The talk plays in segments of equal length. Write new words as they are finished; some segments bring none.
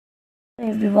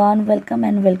Everyone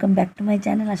welcome back to my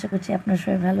channel. আশা করছি আপনারা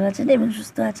সবাই ভালো আছেন এবং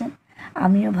সুস্থ আছেন।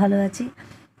 আমিও ভালো আছি।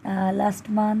 লাস্ট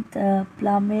মান্থ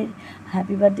প্লামের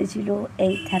হ্যাপি বার্থডে ছিল,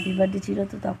 8th হ্যাপি বার্থডে ছিল।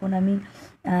 তো তখন আমি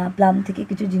প্লাম থেকে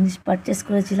কিছু জিনিস পারচেস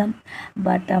করেছিলাম,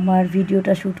 বাট আমার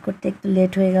ভিডিওটা শ্যুট করতে একটু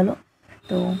লেট হয়ে গেল।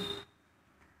 তো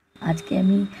আজকে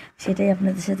আমি সেটাই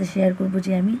আপনাদের সাথে শেয়ার করব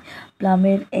যে আমি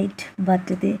প্লামের 8th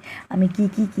বার্থডেতে আমি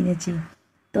কি কিনেছি।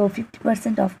 তো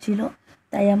 50% অফ ছিল,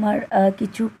 তাই আমার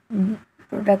কিছু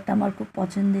প্রোডাক্ট আমার খুব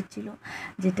পছন্দের ছিল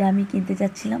যেটা আমি কিনতে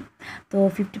চাচ্ছিলাম। তো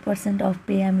 50% অফ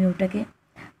পেয়ে আমি ওটাকে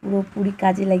পুরোপুরি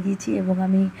কাজে লাগিয়েছি এবং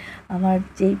আমি আমার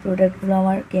যেই প্রোডাক্টগুলো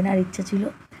আমার কেনার ইচ্ছা ছিল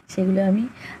সেগুলো আমি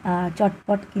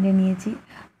চটপট কিনে নিয়েছি।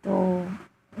 তো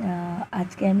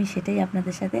আজকে আমি সেটাই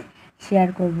আপনাদের সাথে শেয়ার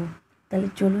করব। তাহলে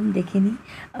চলুন দেখে নিই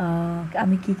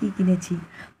আমি কি কিনেছি।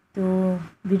 তো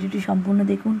ভিডিওটি সম্পূর্ণ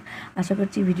দেখুন, আশা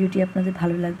করছি ভিডিওটি আপনাদের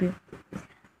ভালো লাগবে।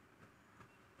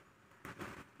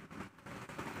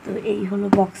 তো এই হলো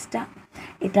বক্সটা,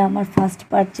 এটা আমার ফার্স্ট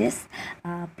পারচেস।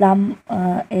 প্লাম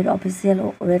এর অফিসিয়াল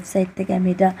ওয়েবসাইট থেকে আমি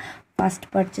এটা ফার্স্ট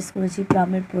পারচেস করেছি,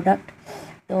 প্লামের প্রোডাক্ট।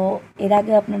 তো এর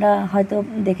আগে আপনারা হয়তো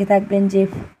দেখে থাকবেন যে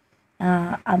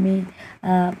আমি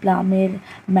প্লামের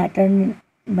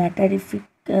ম্যাটারিফিক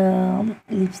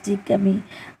লিপস্টিক আমি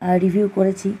রিভিউ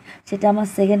করেছি। সেটা আমার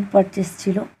সেকেন্ড পারচেস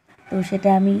ছিল। তো সেটা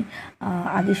আমি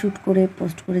আগে শ্যুট করে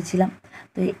পোস্ট করেছিলাম।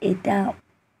 তো এটা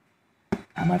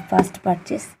আমার ফার্স্ট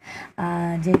পারচেস,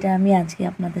 যেটা আমি আজকে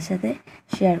আপনাদের সাথে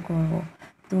শেয়ার করব।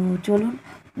 তো চলুন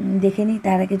দেখে নিই।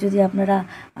 তার আগে যদি আপনারা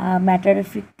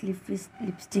ম্যাটারিফিক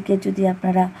লিপস্টিকের যদি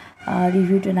আপনারা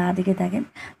রিভিউটা না দেখে থাকেন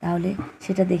তাহলে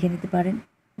সেটা দেখে নিতে পারেন,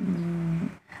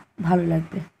 ভালো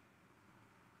লাগবে।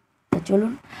 তো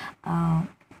চলুন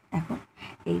এখন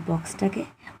এই বক্সটাকে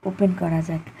ওপেন করা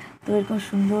যাক। তো এরকম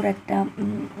সুন্দর একটা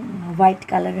হোয়াইট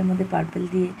কালারের মধ্যে পার্পল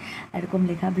দিয়ে এরকম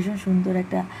লেখা, ভীষণ সুন্দর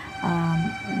একটা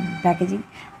প্যাকেজিং,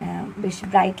 বেশ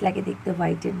ব্রাইট লাগে দেখতে,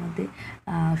 হোয়াইটের মধ্যে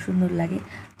সুন্দর লাগে।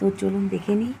 তো চলুন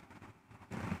দেখে নিই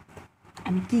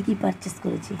আমি কি পারচেস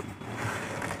করেছি।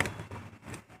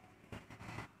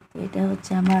 তো এটা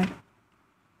হচ্ছে আমার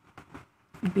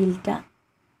বিলটা,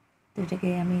 তো এটাকে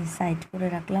আমি সাইড করে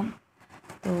রাখলাম।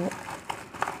 তো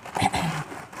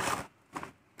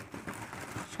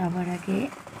সবার আগে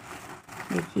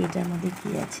দেখি এটার মধ্যে কী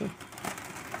আছে।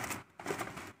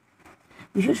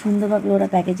 ভীষণ সুন্দরভাবে ওরা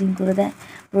প্যাকেজিং করে দেয়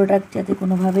প্রোডাক্ট, যাতে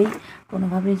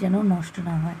কোনোভাবেই যেন নষ্ট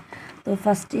না হয়। তো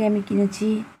ফার্স্টে আমি কিনেছি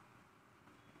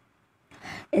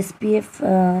SPF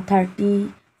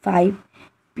 35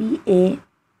 PA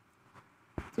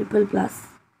 ++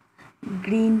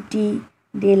 green tea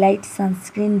delight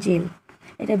sunscreen jail.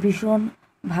 এটা ভীষণ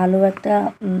ভালো একটা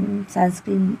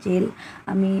সানস্ক্রিন জেল।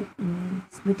 আমি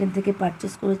সুইটেন থেকে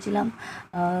পারচেস করেছিলাম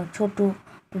ছোট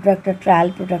প্রোডাক্টটা, ট্রায়াল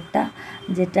প্রোডাক্টটা,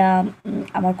 যেটা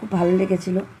আমার খুব ভালো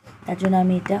লেগেছিলো। তার জন্য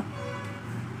আমি এটা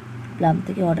প্লাম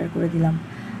থেকে অর্ডার করে দিলাম।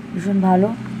 ভীষণ ভালো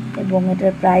এবং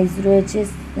এটার প্রাইস রয়েছে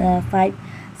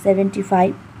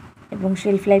 575 এবং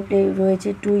শেলফ লাইফ রয়েছে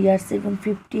 2 ইয়ার্স এবং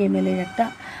 50 ml এর একটা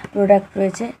প্রোডাক্ট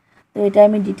রয়েছে। তো এটা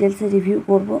আমি ডিটেলসে রিভিউ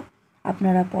করব,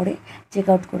 আপনারা পরে চেক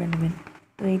আউট করে নেবেন।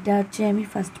 তো এটা হচ্ছে আমি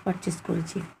ফার্স্ট পারচেস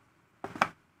করেছি।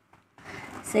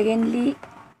 সেকেন্ডলি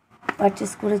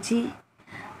পারচেস করেছি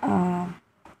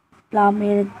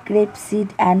প্লামের grape seed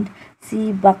and C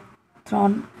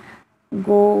বাকথ্রন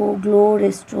glow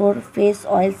restore face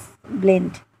oil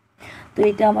blend. তো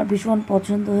এটা আমার ভীষণ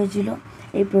পছন্দ হয়েছিল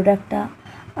এই প্রোডাক্টটা।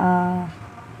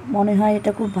 মনে হয়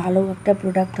এটা খুব ভালো একটা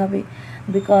প্রোডাক্ট হবে,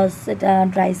 বিকজ এটা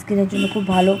ড্রাই স্কিনের জন্য খুব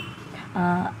ভালো।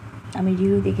 আমি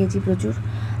রিভিউ দেখেছি প্রচুর।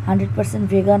 100%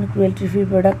 ভেগান, ক্রুয়েলটি ফ্রি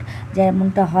প্রোডাক্ট,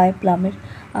 যেমনটা হয় প্লামের।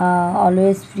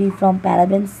 Always free from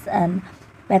parabens and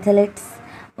প্যাথালেটস।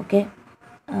 Okay,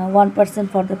 1%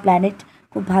 for the planet.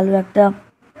 খুব ভালো একটা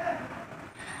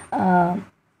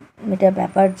এটা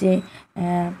ব্যাপার যে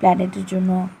প্ল্যানেটের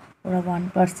জন্য ওরা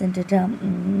 1% এটা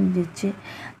দিচ্ছে,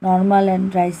 নর্মাল অ্যান্ড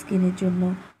ড্রাই স্কিনের জন্য,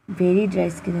 ভেরি ড্রাই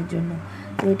স্কিনের জন্য।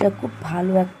 তো এটা খুব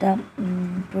ভালো একটা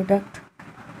প্রোডাক্ট,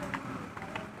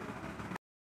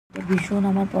 এটা ভীষণ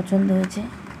আমার পছন্দ হয়েছে।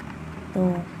 তো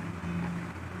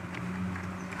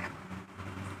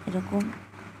এরকম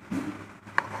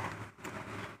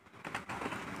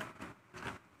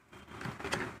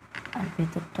আর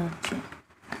ভেতরটা হচ্ছে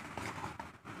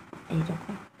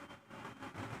এইরকম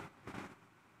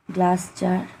গ্লাস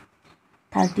জার,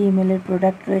 30 ml এর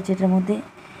প্রোডাক্ট রয়েছে এটার মধ্যে।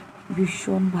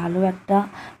 ভীষণ ভালো একটা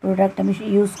প্রোডাক্ট, আমি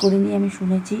ইউজ করিনি, আমি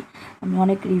শুনেছি, আমি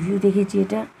অনেক রিভিউ দেখেছি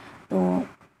এটার। তো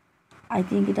আই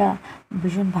থিঙ্ক এটা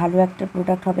ভীষণ ভালো একটা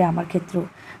প্রোডাক্ট হবে আমার ক্ষেত্রেও,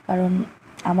 কারণ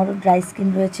আমারও ড্রাই স্কিন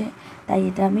রয়েছে, তাই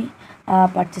এটা আমি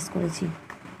পারচেস করেছি।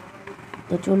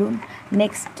 তো চলুন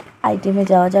নেক্সট আইটেমে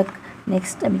যাওয়া যাক।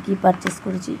 নেক্সট আমি কি পারচেস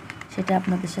করেছি সেটা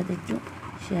আপনাদের সাথে একটু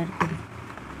শেয়ার করি।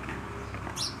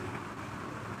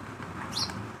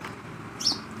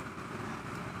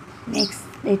 নেক্সট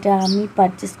এটা আমি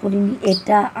পারচেস করিনি,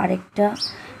 এটা আরেকটা,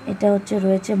 এটা হচ্ছে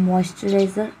রয়েছে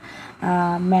moisturiser,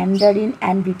 Mandarin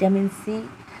and vitamin C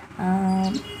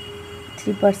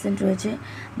 3% রয়েছে,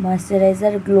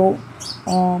 ময়েশ্চারাইজার গ্লো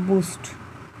বুস্ট,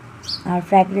 আর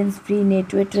ফ্র্যাগ্রেন্স ফ্রি নেট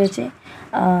ওয়েট রয়েছে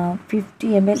 50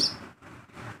 ml,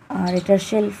 আর এটার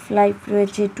শেলফ লাইফ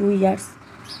রয়েছে 2 ইয়ার্স,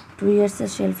 2 ইয়ার্সের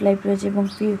শেলফ লাইফ রয়েছে এবং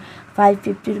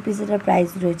 550 রুপিস এটার প্রাইস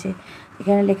রয়েছে।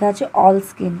 এখানে লেখা আছে অল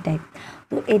স্কিন টাইপ।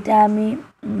 তো এটা আমি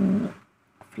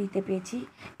ফ্রিতে পেয়েছি।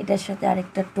 এটার সাথে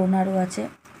আরেকটা টোনারও আছে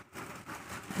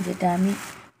যেটা আমি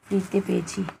ফ্রিতে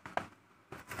পেয়েছি।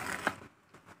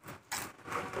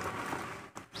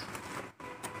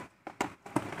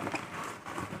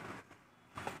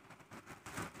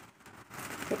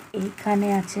 তো এইখানে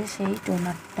আছে সেই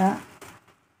টোনারটা,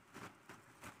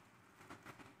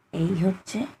 এই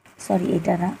হচ্ছে, সরি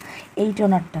এটা না, এই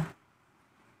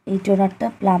টোনারটা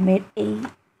প্লামের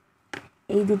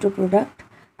এই দুটো প্রোডাক্ট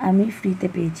আমি ফ্রিতে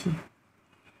পেয়েছি।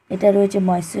 এটা রয়েছে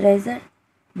ময়েশ্চারাইজার,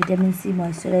 ভিটামিন সি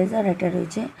ময়েশ্চারাইজার, এটা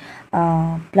রয়েছে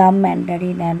plum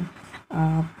Mandarin and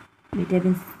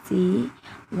vitamin C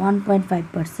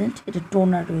 1.5%, এটা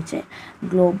টোনার রয়েছে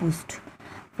glow boost,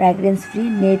 fragrance free,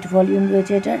 net volume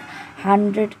রয়েছে এটার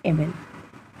 100 ml,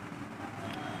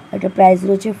 এটা প্রাইস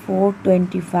রয়েছে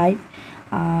 425,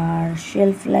 আর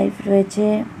শেলফ লাইফ রয়েছে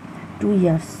 2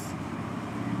 ইয়ার্স।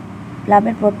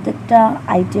 প্লামের প্রত্যেকটা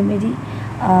আইটেমেরই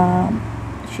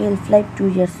শেলফ লাইফ 2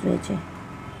 ইয়ার্স রয়েছে।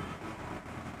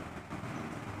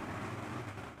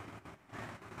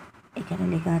 এখানে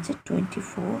লেখা আছে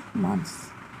 24 মান্থস,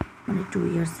 মানে 2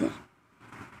 ইয়ার্সের।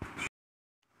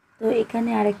 তো এখানে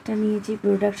আরেকটা নিয়েছি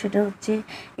প্রোডাক্ট, সেটা হচ্ছে,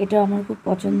 এটা আমার খুব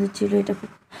পছন্দের ছিল, এটা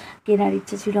খুব কেনার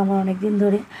ইচ্ছে ছিল আমার অনেক দিন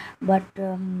ধরে, বাট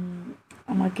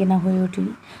আমার কেনা হয়ে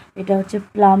ওঠেনি। এটা হচ্ছে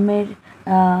প্লামের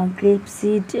grape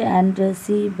seed and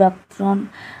C বাকথ্রন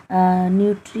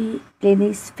Nutri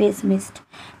ক্লিনিস face mist.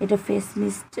 এটা ফেস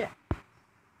মিস্ট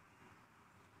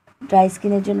ড্রাই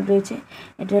স্কিনের জন্য রয়েছে,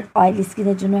 এটার অয়েলি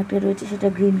স্কিনের জন্য একটা রয়েছে, সেটা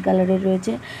গ্রিন কালারের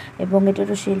রয়েছে, এবং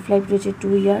এটারও শেলফ লাইফ রয়েছে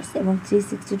 2 ইয়ার্স এবং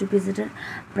 360 রুপিস এটার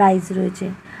প্রাইস রয়েছে।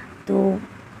 তো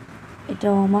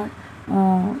এটাও আমার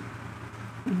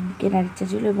কেনার ইচ্ছা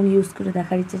ছিল এবং ইউজ করে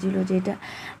দেখার ইচ্ছা ছিল যে এটা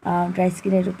ড্রাই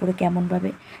স্কিনের উপরে কেমনভাবে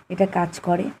এটা কাজ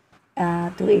করে।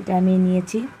 তো এটা আমি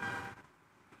নিয়েছি।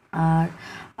 আর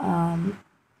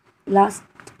লাস্ট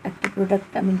একটা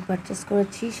প্রোডাক্ট আমি পারচেস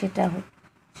করেছি, সেটা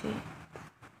হচ্ছে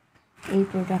এই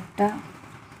প্রোডাক্টটা,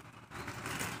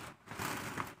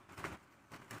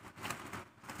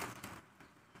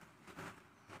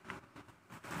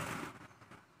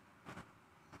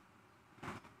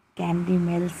 ক্যান্ডি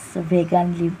মেলস ভেগান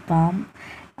লিপ বাম।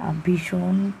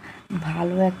 ভীষণ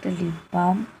ভালো একটা লিপ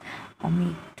বাম, আমি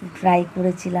একটু ট্রাই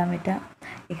করেছিলাম এটা।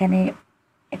 এখানে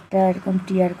একটা এরকম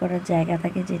টিয়ার করার জায়গা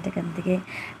থাকে, যেটাখান থেকে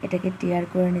এটাকে টিয়ার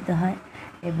করে নিতে হয়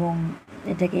এবং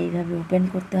এটাকে এইভাবে ওপেন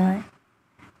করতে হয়,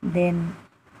 দেন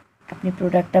আপনি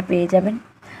প্রোডাক্টটা পেয়ে যাবেন।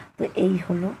 তো এই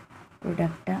হলো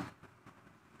প্রোডাক্টটা।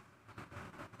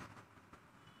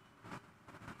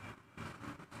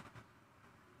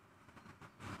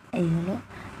 এই হলো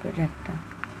প্রোডাক্টটা।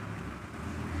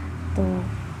 তো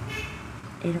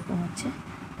এরকম হচ্ছে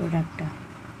প্রোডাক্টটা।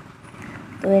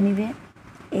 তো এনিওয়ে,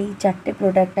 এই 4টে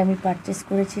প্রোডাক্ট আমি পারচেস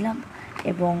করেছিলাম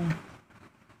এবং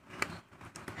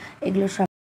এগুলো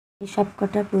সব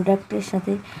কটা প্রোডাক্টের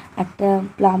সাথে একটা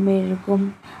প্লামের এরকম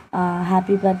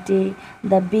হ্যাপি বার্থডে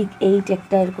দ্য বিগ 8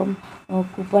 একটা এরকম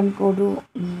কুপন কোডও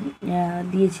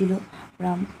দিয়েছিল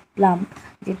প্লাম,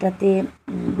 যেটাতে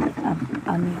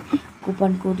আমি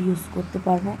কুপন কোড ইউজ করতে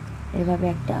পারবো। এভাবে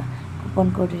একটা কুপন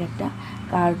কোডের একটা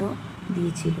কার্ডও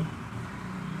দিয়েছিল।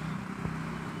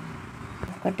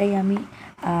 সবকটাই আমি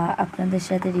আপনাদের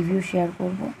সাথে রিভিউ শেয়ার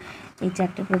করব। এই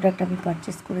 4টে প্রোডাক্ট আমি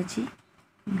পারচেস করেছি,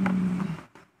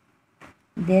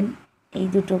 দেন এই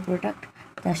দুটো প্রোডাক্ট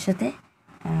তার সাথে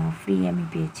ফ্রি আমি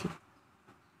পেয়েছি।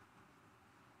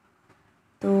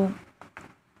 তো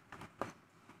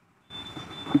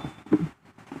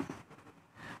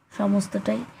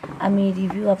সমস্তটাই আমি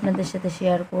রিভিউ আপনাদের সাথে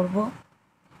শেয়ার করব,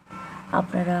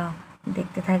 আপনারা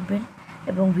দেখতে থাকবেন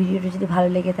এবং ভিডিওটা যদি ভালো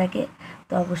লেগে থাকে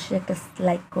তো অবশ্যই একটা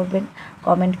লাইক করবেন,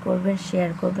 কমেন্ট করবেন, শেয়ার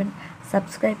করবেন,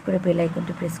 সাবস্ক্রাইব করে বেল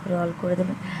আইকনটি প্রেস করে অল করে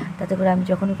দেবেন, তাতে করে আমি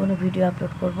যখনই কোনো ভিডিও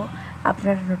আপলোড করব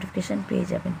আপনারা নোটিফিকেশান পেয়ে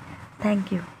যাবেন। Thank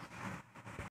you.